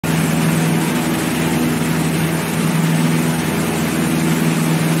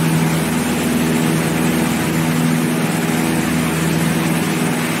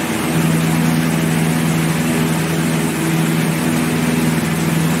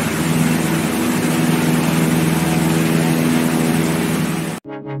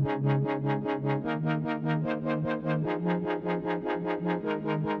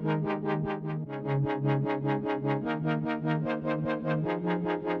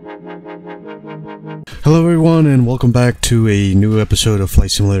Hello everyone, and welcome back to a new episode of Flight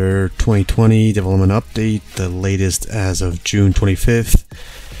Simulator 2020 Development Update, the latest as of June 25th,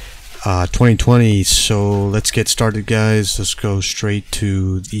 2020. So let's get started, guys. Let's go straight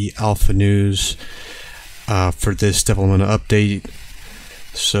to the alpha news for this development update.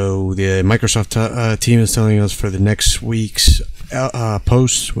 So the Microsoft team is telling us for the next week's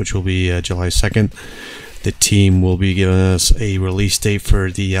post, which will be July 2nd, the team will be giving us a release date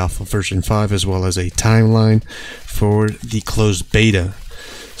for the alpha version 5 as well as a timeline for the closed beta.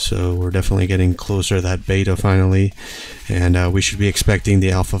 So we're definitely getting closer to that beta finally, and we should be expecting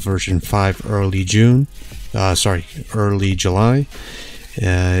the alpha version 5 early July.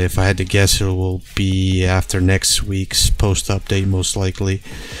 If I had to guess, it will be after next week's post update most likely.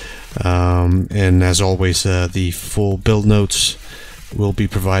 And as always, the full build notes will be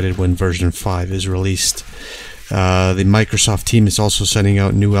provided when version 5 is released. The Microsoft team is also sending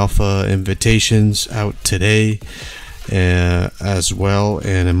out new alpha invitations out today as well,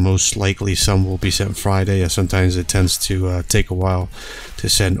 and most likely some will be sent Friday, as sometimes it tends to take a while to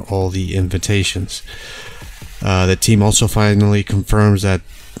send all the invitations. The team also finally confirms that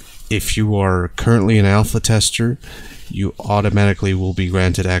if you are currently an alpha tester, you automatically will be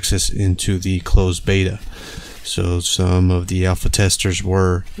granted access into the closed beta. So some of the alpha testers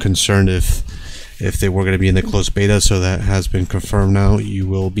were concerned if they were going to be in the closed beta, so that has been confirmed now. You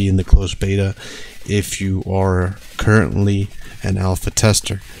will be in the closed beta if you are currently an alpha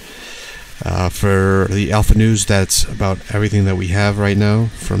tester. For the alpha news, that's about everything that we have right now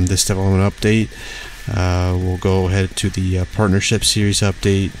from this development update. We'll go ahead to the partnership series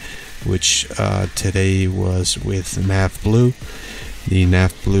update, which today was with NavBlue. The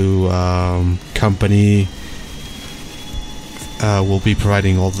NavBlue company will be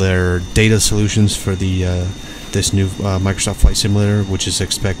providing all their data solutions for the this new Microsoft Flight Simulator, which is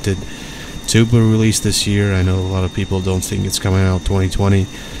expected to be released this year. I know a lot of people don't think it's coming out 2020,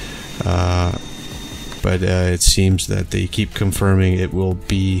 but it seems that they keep confirming it will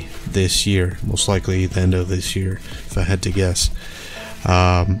be this year, most likely the end of this year, if I had to guess.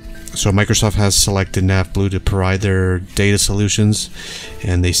 So Microsoft has selected NavBlue to provide their data solutions,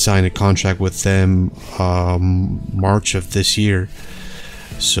 and they signed a contract with them March of this year,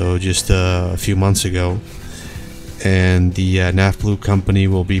 so just a few months ago. And the NavBlue company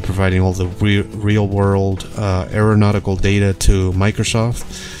will be providing all the real-world aeronautical data to Microsoft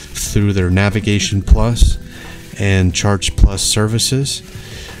through their Navigation Plus and Charge Plus services.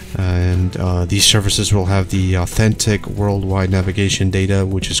 And these services will have the authentic worldwide navigation data,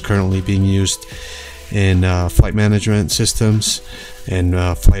 which is currently being used in flight management systems and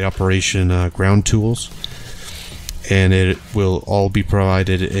flight operation ground tools. And it will all be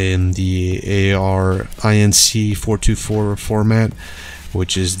provided in the AR-INC 424 format,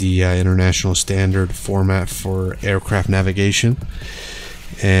 which is the international standard format for aircraft navigation.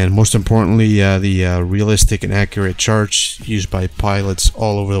 And most importantly, the realistic and accurate charts used by pilots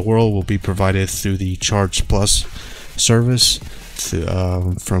all over the world will be provided through the Charge Plus service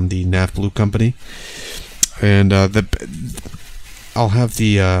from the NavBlue company. And I'll have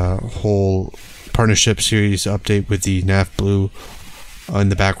the whole partnership series update with the NavBlue in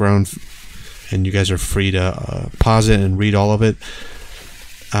the background, and you guys are free to pause it and read all of it.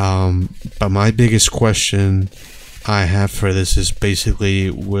 But my biggest question I have for this is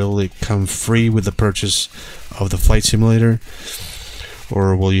basically, will it come free with the purchase of the flight simulator,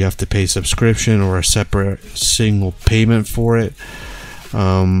 or will you have to pay subscription or a separate single payment for it?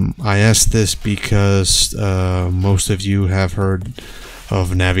 I ask this because most of you have heard of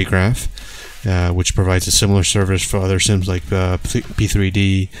Navigraph, which provides a similar service for other sims like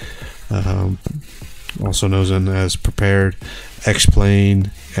P3D, also known as Prepared, X-Plane,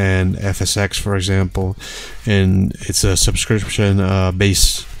 and FSX, for example. And it's a subscription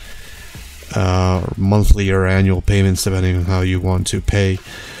base, monthly or annual payments depending on how you want to pay.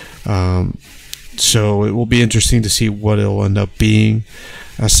 So it will be interesting to see what it'll end up being.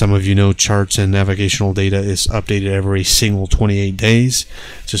 As some of you know, charts and navigational data is updated every single 28 days,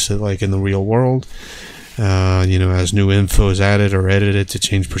 just like in the real world. As new info is added or edited to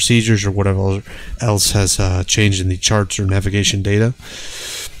change procedures or whatever else has changed in the charts or navigation data.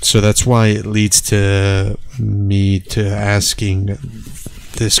 So that's why it leads to me to asking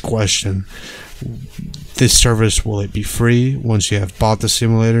this question. This service, will it be free once you have bought the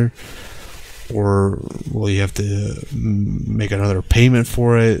simulator, or will you have to make another payment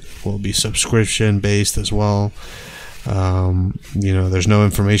for it? Will it be subscription based as well? There's no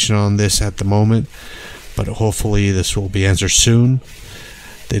information on this at the moment, but hopefully this will be answered soon.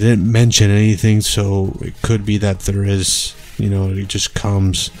 They didn't mention anything, so it could be that there is, it just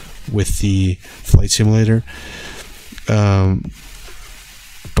comes with the flight simulator.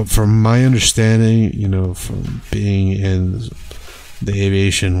 But from my understanding, you know, from being in the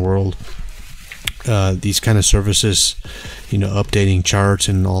aviation world, these kind of services, you know, updating charts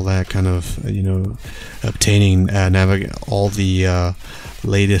and all that kind of, you know, obtaining all the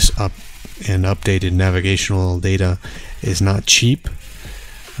latest and updated navigational data is not cheap.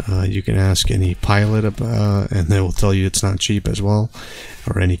 You can ask any pilot and they will tell you it's not cheap as well,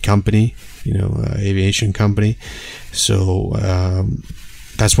 or any company, you know, aviation company. So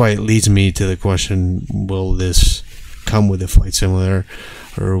that's why it leads me to the question, will this come with a flight simulator,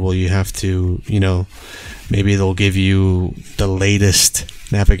 or will you have to, you know, maybe they'll give you the latest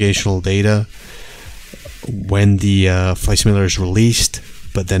navigational data when the flight simulator is released,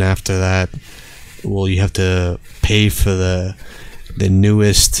 but then after that, will you have to pay for the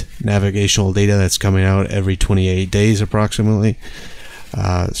newest navigational data that's coming out every 28 days approximately?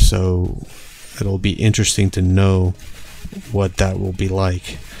 So it'll be interesting to know what that will be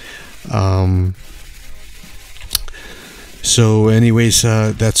like. So anyways,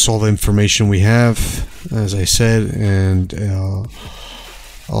 that's all the information we have, as I said, and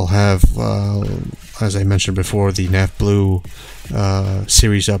I'll have, as I mentioned before, the LiQWYD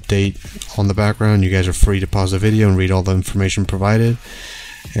series update on the background. You guys are free to pause the video and read all the information provided.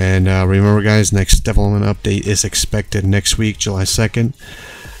 And remember, guys, next development update is expected next week, July 2nd.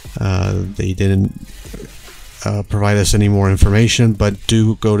 They didn't provide us any more information, but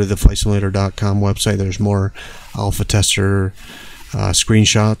do go to the flightsimulator.com website. There's more alpha tester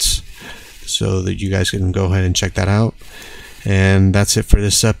screenshots so that you guys can go ahead and check that out. And that's it for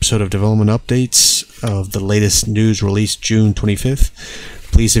this episode of Development Updates of the latest news released June 25th.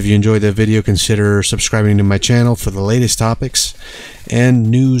 Please, if you enjoyed the video, consider subscribing to my channel for the latest topics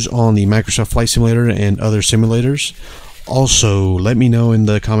and news on the Microsoft Flight Simulator and other simulators. Also, let me know in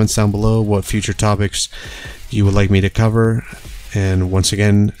the comments down below what future topics you would like me to cover. And once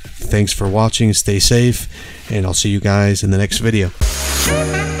again, thanks for watching, stay safe, and I'll see you guys in the next video.